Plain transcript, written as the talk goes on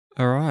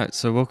Alright,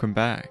 so welcome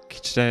back.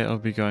 Today I'll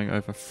be going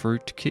over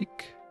Fruit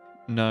Kick.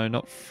 No,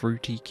 not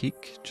Fruity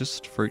Kick,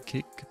 just Fruit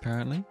Kick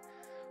apparently.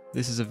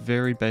 This is a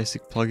very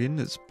basic plugin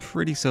that's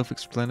pretty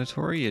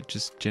self-explanatory. It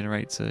just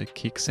generates a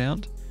kick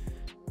sound.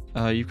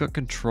 You've got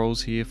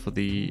controls here for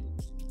the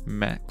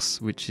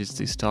max, which is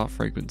the start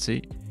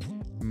frequency,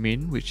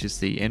 min, which is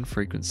the end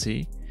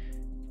frequency,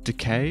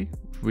 decay,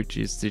 which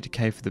is the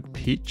decay for the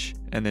pitch,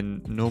 and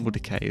then normal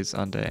decay is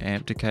under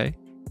amp decay.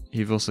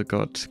 You've also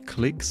got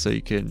click, so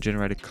you can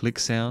generate a click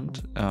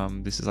sound.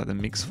 This is like the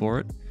mix for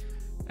it.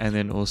 And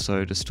then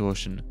also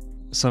distortion.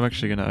 So I'm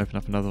actually going to open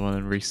up another one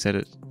and reset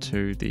it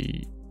to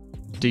the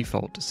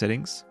default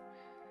settings.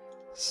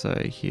 So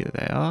here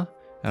they are.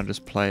 I'll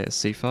just play a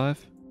C5.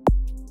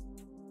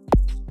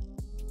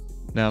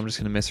 Now I'm just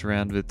going to mess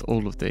around with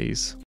all of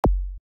these.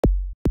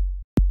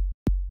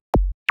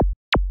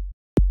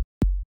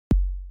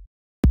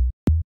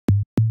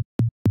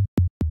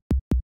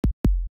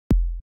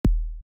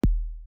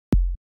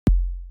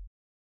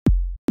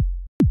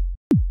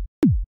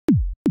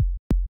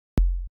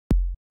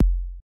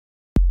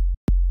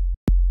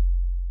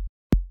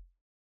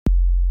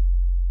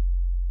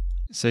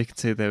 So you can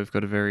see there we've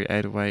got a very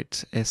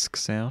 808-esque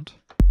sound.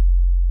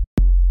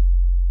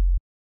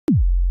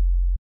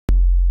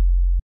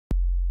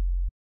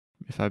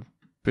 If I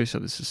boost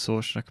up this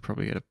distortion, I could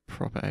probably get a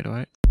proper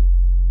 808.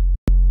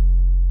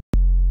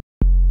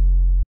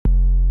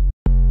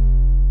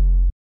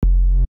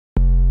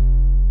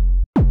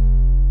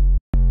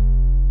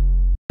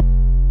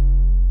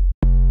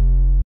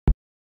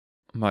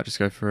 I might just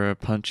go for a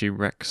punchy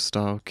rack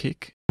style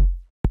kick.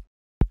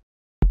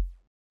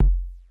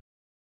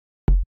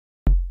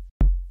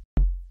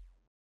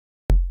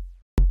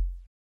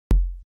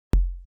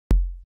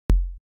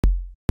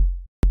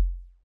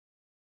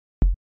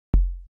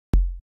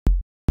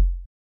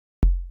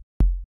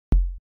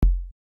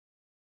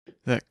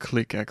 That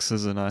click acts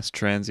as a nice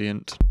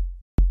transient.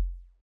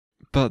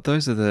 But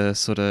those are the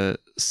sort of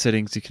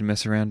settings you can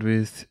mess around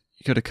with.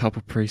 You got a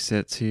couple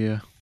presets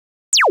here.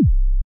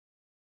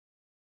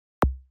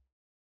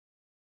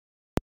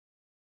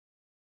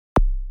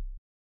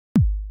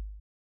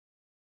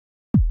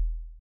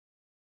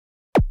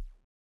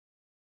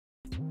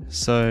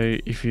 So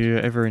if you're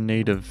ever in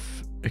need of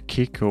a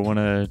kick or want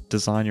to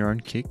design your own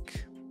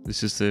kick,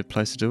 this is the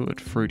place to do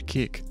it, Fruit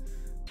Kick.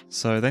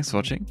 So thanks for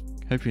watching.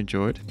 Hope you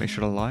enjoyed. Make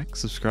sure to like,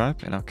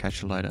 subscribe, and I'll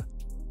catch you later.